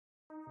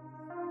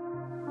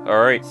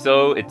Alright,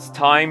 so it's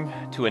time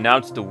to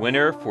announce the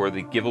winner for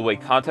the giveaway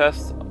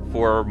contest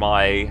for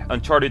my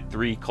Uncharted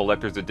 3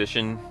 Collector's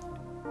Edition,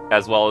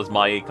 as well as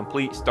my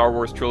complete Star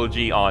Wars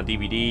trilogy on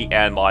DVD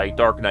and my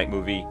Dark Knight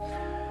movie.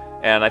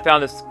 And I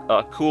found this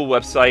cool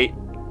website.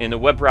 In the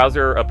web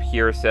browser up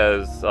here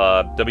says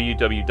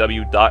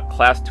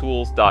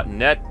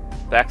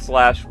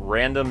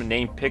www.classtools.net/random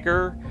name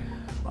picker.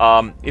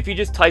 If you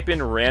just type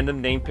in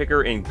random name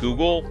picker in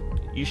Google,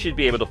 you should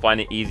be able to find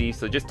it easy.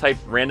 So just type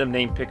random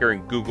name picker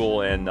in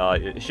Google and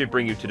it should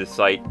bring you to the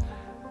site.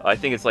 I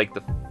think it's like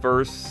the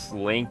first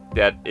link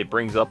that it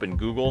brings up in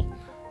Google.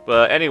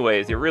 But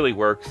anyways, it really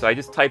works. I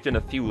just typed in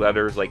a few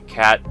letters like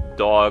cat,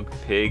 dog,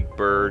 pig,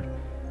 bird.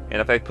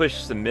 And if I push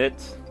submit,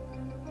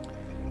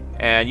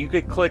 and you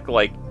could click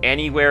like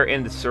anywhere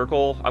in the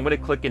circle. I'm going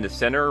to click in the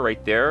center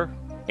right there,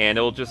 and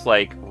it'll just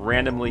like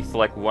randomly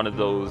select one of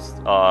those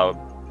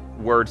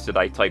words that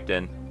I typed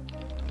in.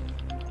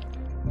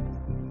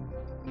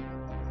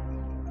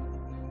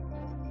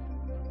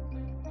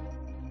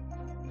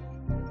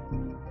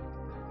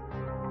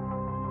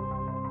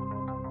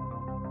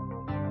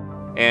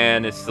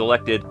 And it's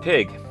selected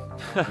pig.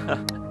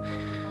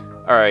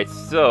 Alright,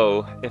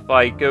 so if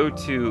I go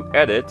to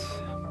edit,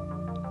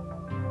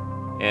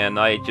 and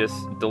I just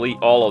delete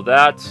all of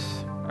that.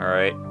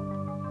 Alright.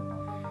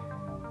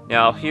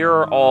 Now here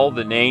are all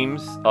the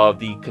names of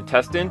the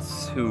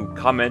contestants who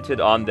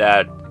commented on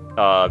that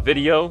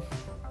video.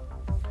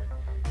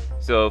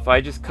 So if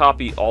I just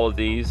copy all of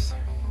these.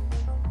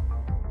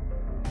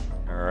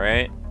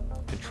 Alright.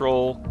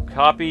 Control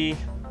copy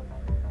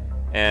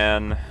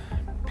and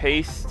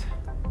paste.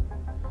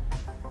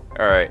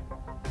 Alright.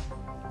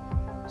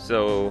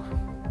 So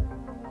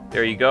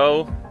there you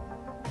go.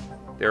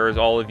 There's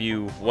all of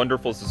you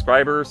wonderful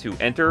subscribers who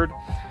entered.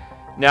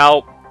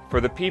 Now,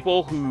 for the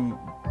people who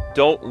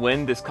don't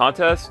win this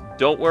contest,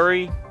 don't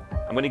worry.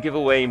 I'm going to give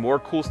away more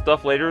cool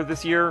stuff later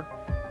this year.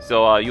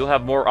 So you'll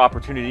have more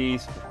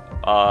opportunities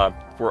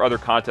for other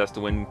contests to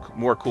win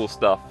more cool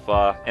stuff.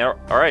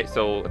 Alright,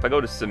 so if I go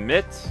to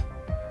submit,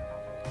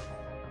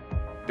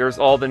 there's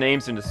all the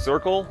names in the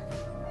circle.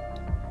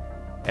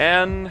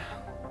 And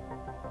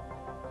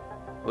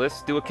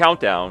let's do a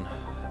countdown.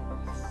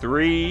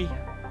 3,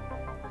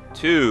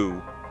 2,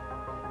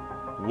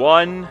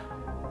 1,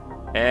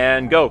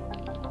 and go.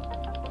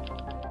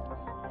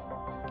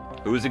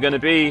 Who's it gonna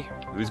be?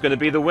 Who's gonna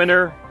be the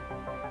winner?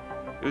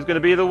 Who's gonna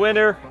be the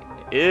winner?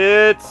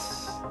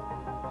 It's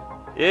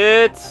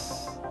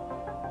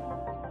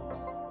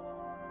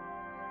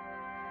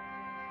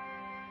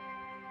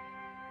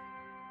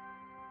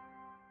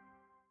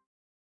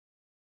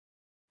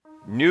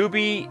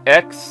Newbie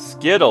X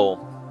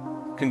Skittle.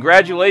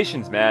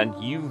 Congratulations, man.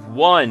 You've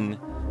won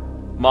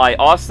my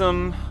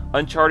awesome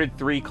Uncharted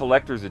 3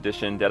 Collector's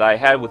Edition that I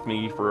had with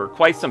me for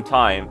quite some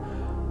time.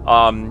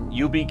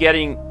 You'll be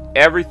getting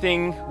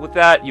everything with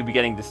that. You'll be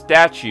getting the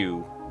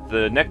statue,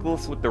 the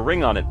necklace with the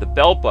ring on it, the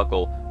belt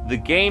buckle, the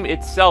game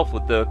itself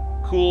with the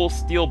cool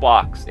steel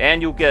box,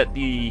 and you'll get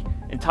the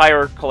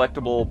entire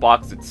collectible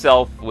box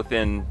itself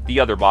within the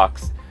other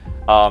box.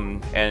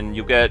 And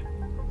you'll get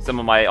some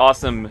of my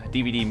awesome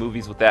DVD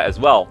movies with that as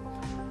well.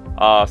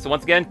 So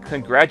once again,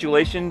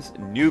 congratulations,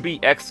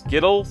 Newbie X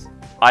Skittles.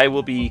 I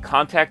will be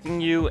contacting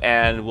you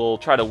and we'll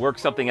try to work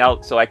something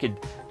out so I could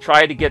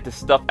try to get this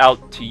stuff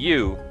out to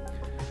you.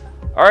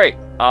 Alright,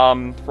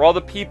 for all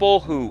the people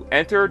who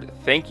entered,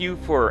 thank you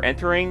for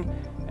entering.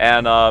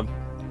 And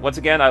once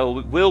again, I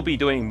will be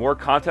doing more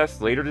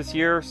contests later this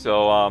year,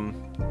 so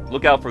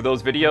look out for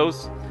those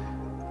videos.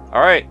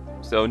 Alright,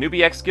 so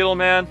Newbie X Skittle,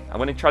 man, I'm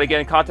going to try to get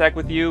in contact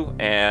with you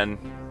and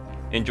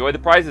enjoy the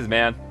prizes,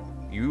 man.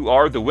 You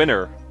are the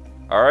winner.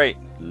 Alright,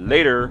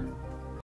 later.